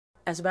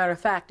as a matter of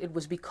fact, it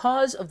was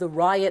because of the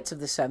riots of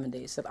the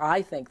 70s that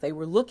I think they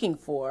were looking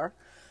for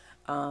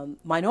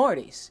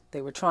minorities.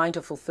 They were trying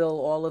to fulfill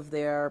all of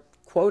their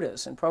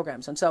quotas and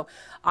programs. And so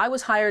I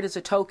was hired as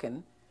a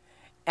token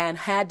and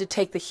had to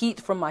take the heat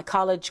from my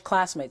college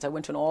classmates. I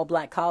went to an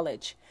all-black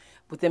college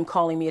with them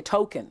calling me a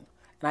token.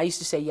 And I used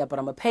to say, yeah, but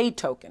I'm a paid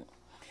token.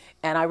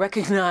 And I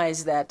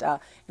recognized that,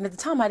 and at the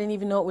time I didn't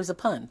even know it was a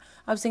pun.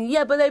 I was thinking,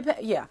 yeah, but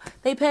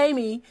they pay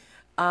me.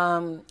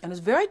 And I was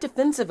very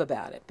defensive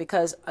about it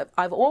because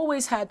I've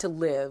always had to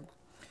live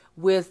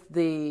with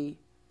the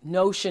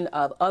notion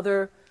of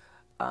other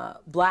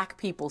black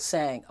people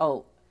saying,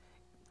 oh,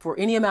 for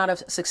any amount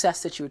of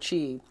success that you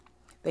achieve,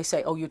 they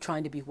say, oh, you're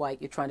trying to be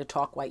white, you're trying to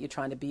talk white, you're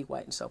trying to be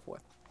white, and so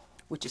forth,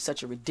 which is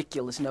such a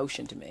ridiculous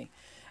notion to me.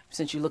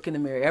 Since you look in the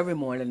mirror every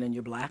morning and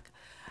you're black,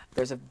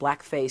 there's a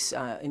black face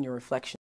in your reflection.